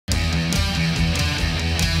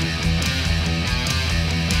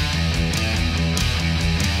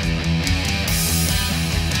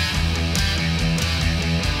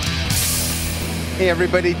Hey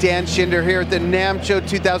everybody, Dan Schinder here at the NAMM Show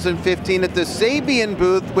 2015 at the Sabian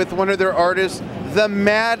booth with one of their artists, the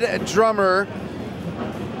Mad Drummer,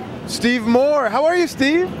 Steve Moore. How are you,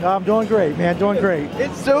 Steve? I'm doing great, man, doing great.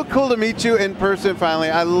 It's so cool to meet you in person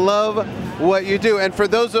finally. I love what you do. And for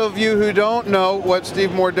those of you who don't know what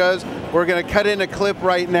Steve Moore does, we're gonna cut in a clip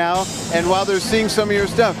right now. And while they're seeing some of your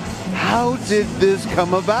stuff, how did this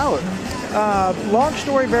come about? Long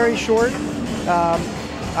story very short.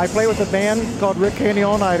 I play with a band called Rick Candy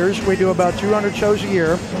All-Nighters. We do about 200 shows a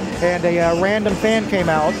year, and a random fan came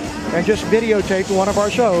out and just videotaped one of our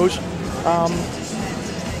shows,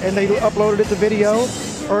 and they uploaded the video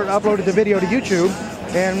to YouTube,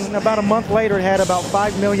 and about a month later it had about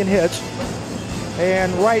 5 million hits,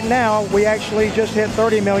 and right now we actually just hit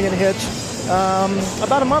 30 million hits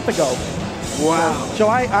about a month ago. Wow. So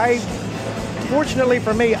I fortunately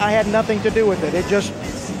for me, I had nothing to do with it. It just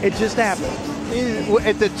happened.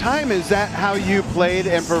 At the time, is that how you played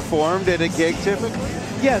and performed at a gig typically?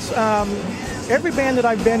 Yes. Every band that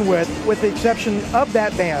I've been with the exception of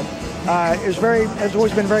that band, has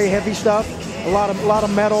always been very heavy stuff. A lot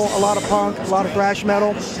of metal, a lot of punk, a lot of thrash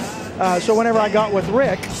metal. So whenever I got with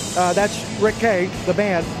Rick, that's Rick K, the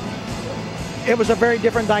band, it was a very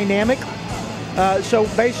different dynamic. So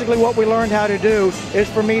basically what we learned how to do is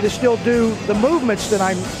for me to still do the movements that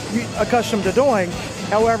I'm accustomed to doing.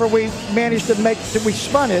 However, we managed to we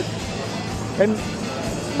spun it and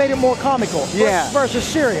made it more comical versus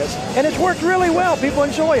serious. And it's worked really well. People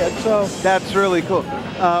enjoy it. So that's really cool.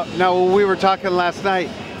 Now, when we were talking last night,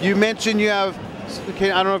 you mentioned you have, I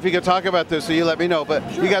don't know if you can talk about this, so you let me know, but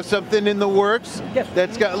sure. You got something in the works? Yes.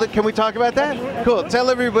 That's got, can we talk about that? Absolutely. Cool. Tell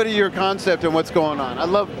everybody your concept and what's going on. I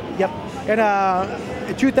love it. Yep. And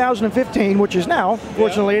in 2015, which is now,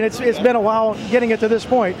 fortunately, and it's been a while getting it to this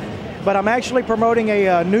point, but I'm actually promoting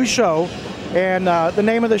a new show, and the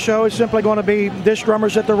name of the show is simply going to be This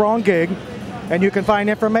Drummer's at the Wrong Gig, and you can find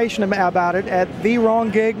information about it at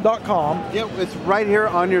thewronggig.com. Yep, it's right here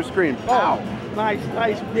on your screen. Wow. Oh,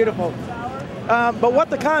 nice, beautiful. But what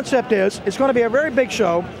the concept is, it's going to be a very big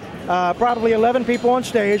show, probably 11 people on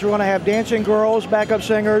stage. We're going to have dancing girls, backup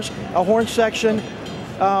singers, a horn section,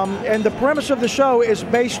 and the premise of the show is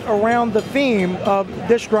based around the theme of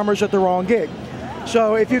This Drummer's at the Wrong Gig.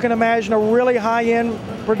 So if you can imagine a really high-end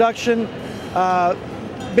production,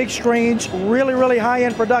 big screens, really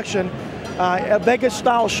high-end production, a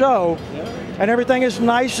Vegas-style show, and everything is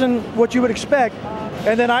nice and what you would expect,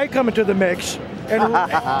 and then I come into the mix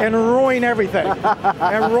and ruin everything,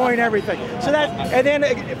 So and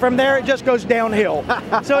then from there it just goes downhill.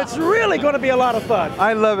 So it's really going to be a lot of fun.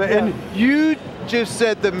 I love it, and you just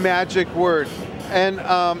said the magic word, and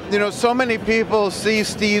you know, so many people see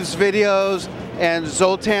Steve's videos. And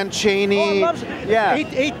Zoltan Chaney. Oh, I love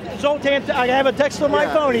it. Zoltan, I have a text on my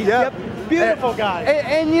phone. He's beautiful guy.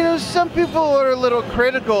 And you know, some people are a little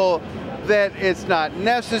critical that it's not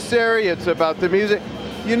necessary, it's about the music.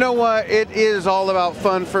 You know what, it is all about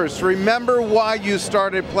fun first. Remember why you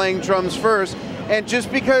started playing drums first, and just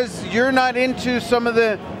because you're not into some of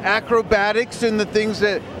the acrobatics and the things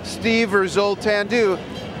that Steve or Zoltan do,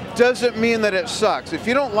 doesn't mean that it sucks. If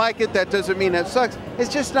you don't like it, that doesn't mean it sucks.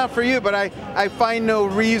 It's just not for you, but I find no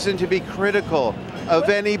reason to be critical of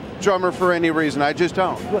any drummer for any reason. I just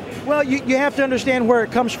don't. Well, you have to understand where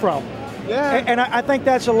it comes from. Yeah. And I think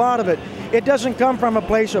that's a lot of it. It doesn't come from a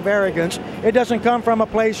place of arrogance. It doesn't come from a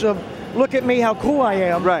place of, look at me, how cool I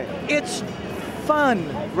am. Right. It's fun.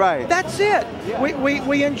 Right. That's it. Yeah.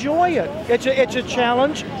 We enjoy it. It's a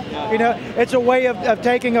challenge. You know, it's a way of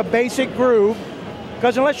taking a basic groove.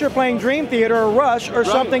 Because unless you're playing Dream Theater or Rush or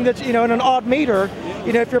something that's, you know, in an odd meter,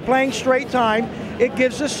 you know, if you're playing straight time, it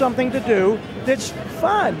gives us something to do that's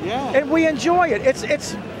fun. Yeah. And we enjoy it.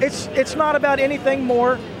 It's not about anything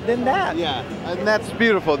more than that. Yeah, and that's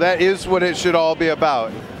beautiful. That is what it should all be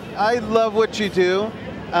about. I love what you do.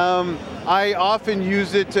 I often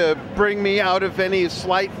use it to bring me out of any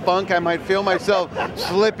slight funk I might feel myself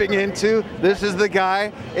slipping into. This is the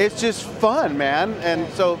guy. It's just fun, man. And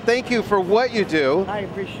so thank you for what you do. I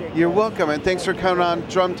appreciate it. You're welcome, and thanks for coming on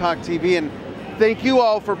Drum Talk TV. And thank you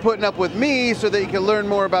all for putting up with me so that you can learn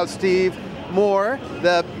more about Steve Moore,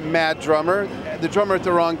 the Mad Drummer, the drummer at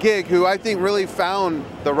the wrong gig, who I think really found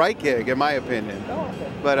the right gig, in my opinion. Oh,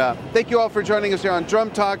 okay. But thank you all for joining us here on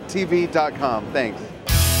DrumTalkTV.com. Thanks.